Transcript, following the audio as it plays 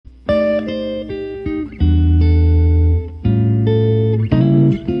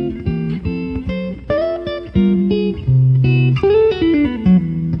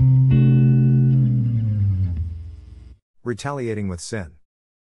Retaliating with sin.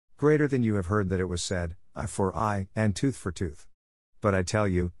 Greater than you have heard that it was said, eye for eye, and tooth for tooth. But I tell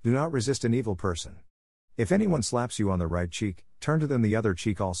you, do not resist an evil person. If anyone slaps you on the right cheek, turn to them the other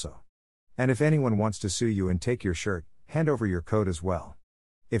cheek also. And if anyone wants to sue you and take your shirt, hand over your coat as well.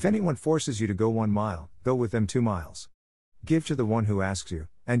 If anyone forces you to go 1 mile, go with them 2 miles. Give to the one who asks you,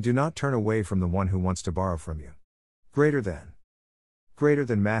 and do not turn away from the one who wants to borrow from you. Greater than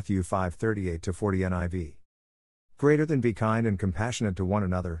Matthew 5:38-40 NIV. Greater than be kind and compassionate to one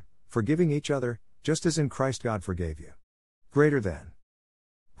another, forgiving each other, just as in Christ God forgave you. Greater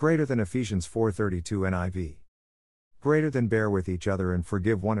than Ephesians 4:32 NIV. Greater than bear with each other and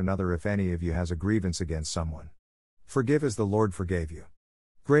forgive one another if any of you has a grievance against someone. Forgive as the Lord forgave you.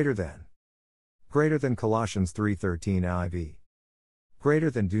 Greater than Colossians 3:13 NIV.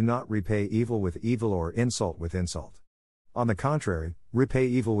 Greater than do not repay evil with evil or insult with insult. On the contrary, repay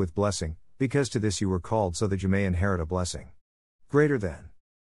evil with blessing, because to this you were called so that you may inherit a blessing. Greater than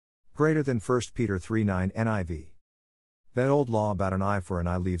 1 Peter 3:9 NIV. That old law about an eye for an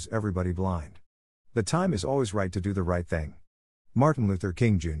eye leaves everybody blind. The time is always right to do the right thing. Martin Luther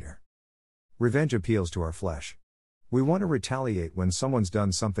King Jr. Revenge appeals to our flesh. We want to retaliate when someone's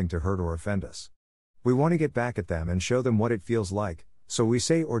done something to hurt or offend us. We want to get back at them and show them what it feels like, so we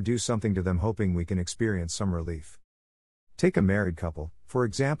say or do something to them hoping we can experience some relief. Take a married couple, for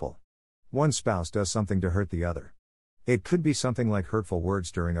example. One spouse does something to hurt the other. It could be something like hurtful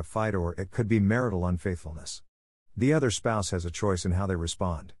words during a fight, or it could be marital unfaithfulness. The other spouse has a choice in how they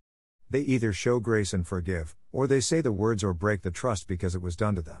respond. They either show grace and forgive, or they say the words or break the trust because it was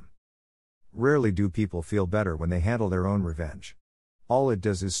done to them. Rarely do people feel better when they handle their own revenge. All it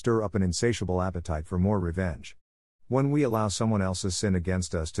does is stir up an insatiable appetite for more revenge. When we allow someone else's sin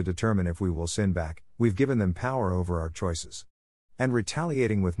against us to determine if we will sin back, we've given them power over our choices. And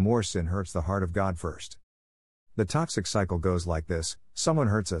retaliating with more sin hurts the heart of God first. The toxic cycle goes like this: someone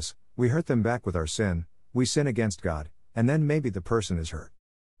hurts us, we hurt them back with our sin, we sin against God, and then maybe the person is hurt.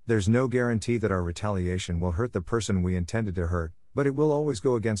 There's no guarantee that our retaliation will hurt the person we intended to hurt, but it will always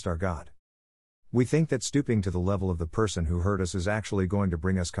go against our God. We think that stooping to the level of the person who hurt us is actually going to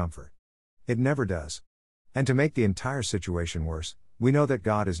bring us comfort. It never does. And to make the entire situation worse, we know that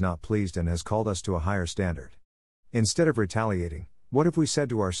God is not pleased and has called us to a higher standard. Instead of retaliating, what if we said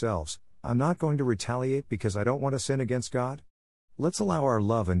to ourselves, I'm not going to retaliate because I don't want to sin against God? Let's allow our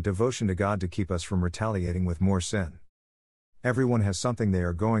love and devotion to God to keep us from retaliating with more sin. Everyone has something they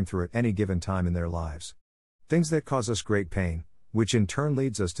are going through at any given time in their lives. Things that cause us great pain, which in turn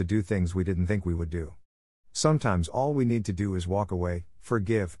leads us to do things we didn't think we would do. Sometimes all we need to do is walk away,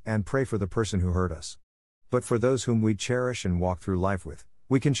 forgive, and pray for the person who hurt us. But for those whom we cherish and walk through life with,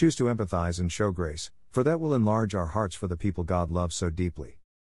 we can choose to empathize and show grace, for that will enlarge our hearts for the people God loves so deeply.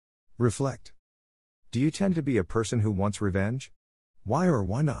 Reflect. Do you tend to be a person who wants revenge? Why or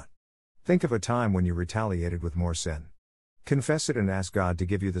why not? Think of a time when you retaliated with more sin. Confess it and ask God to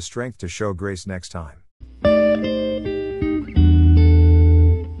give you the strength to show grace next time.